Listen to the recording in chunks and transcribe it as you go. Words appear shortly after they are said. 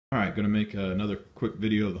Alright, going to make another quick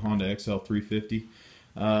video of the Honda XL350.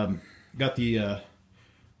 Got the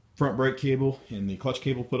front brake cable and the clutch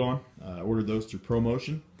cable put on. Ordered those through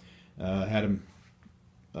ProMotion. Had them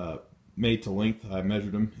made to length. I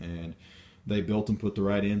measured them and they built them, put the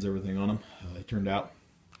right ends, everything on them. They turned out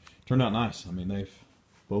nice. I mean,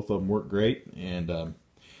 both of them worked great and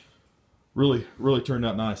really turned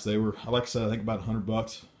out nice. They were, like I said, I think about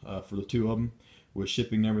 $100 for the two of them with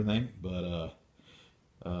shipping and everything, but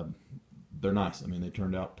they're nice. I mean, they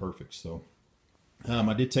turned out perfect. So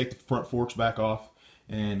I did take the front forks back off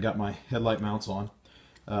and got my headlight mounts on.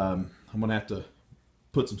 I'm gonna have to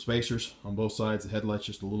put some spacers on both sides. The headlight's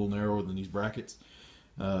just a little narrower than these brackets.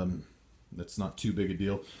 That's not too big a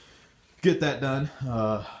deal. Get that done.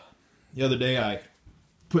 The other day I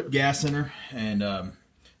put gas in her and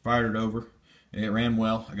fired it over, and it ran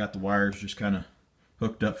well. I got the wires just kind of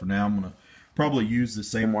hooked up for now. I'm gonna probably use the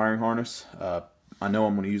same wiring harness. I know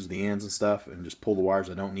I'm going to use the ends and stuff and just pull the wires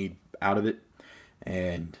I don't need out of it,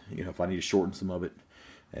 and you know, if I need to shorten some of it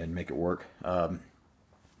and make it work.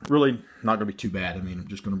 Really not going to be too bad. I mean, I'm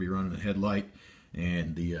just going to be running the headlight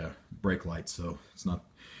and the brake light, so it's not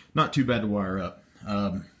too bad to wire up.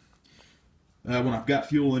 When I've got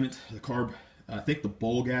fuel in it, the carb, I think the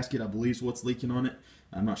bowl gasket, I believe, is what's leaking on it.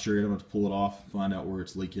 I'm not sure yet. I'm going to pull it off, find out where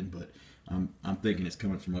it's leaking, but I'm thinking it's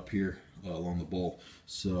coming from up here along the bowl.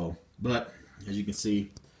 So, but as you can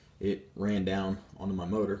see, it ran down onto my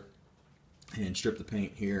motor and stripped the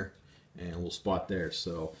paint here and a little spot there.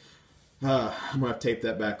 So I'm gonna have to tape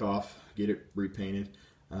that back off, get it repainted.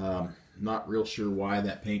 Not real sure why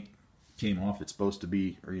that paint came off. It's supposed to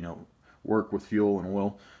be, or you know, work with fuel and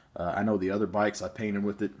oil. I know the other bikes I painted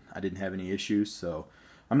with it, I didn't have any issues, so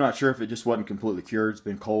I'm not sure if it just wasn't completely cured, it's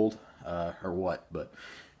been cold, or what. But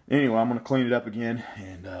anyway, I'm gonna clean it up again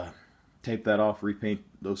and tape that off, repaint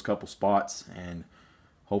those couple spots, and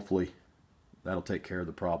hopefully that'll take care of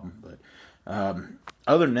the problem. But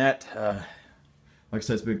other than that, like I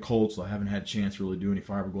said, it's been cold, so I haven't had a chance to really do any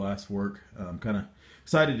fiberglass work. I'm kind of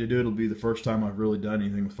excited to do it. It'll be the first time I've really done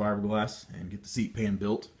anything with fiberglass and get the seat pan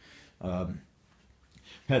built.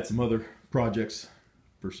 Had some other projects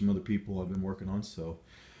for some other people I've been working on, so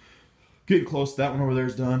getting close. That one over there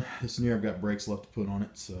is done. This one here, I've got brakes left to put on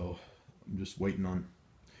it, so I'm just waiting on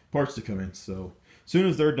parts to come in. So as soon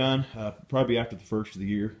as they're done, probably after the first of the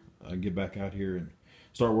year, I can get back out here and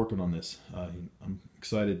start working on this. I'm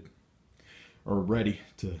excited, or ready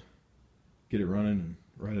to get it running and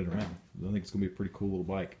ride it around. I think it's gonna be a pretty cool little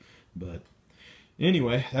bike. But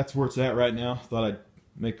anyway, that's where it's at right now. Thought I'd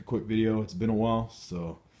make a quick video. It's been a while,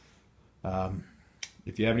 so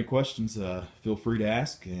if you have any questions, feel free to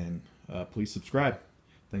ask, and please subscribe.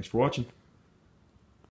 Thanks for watching.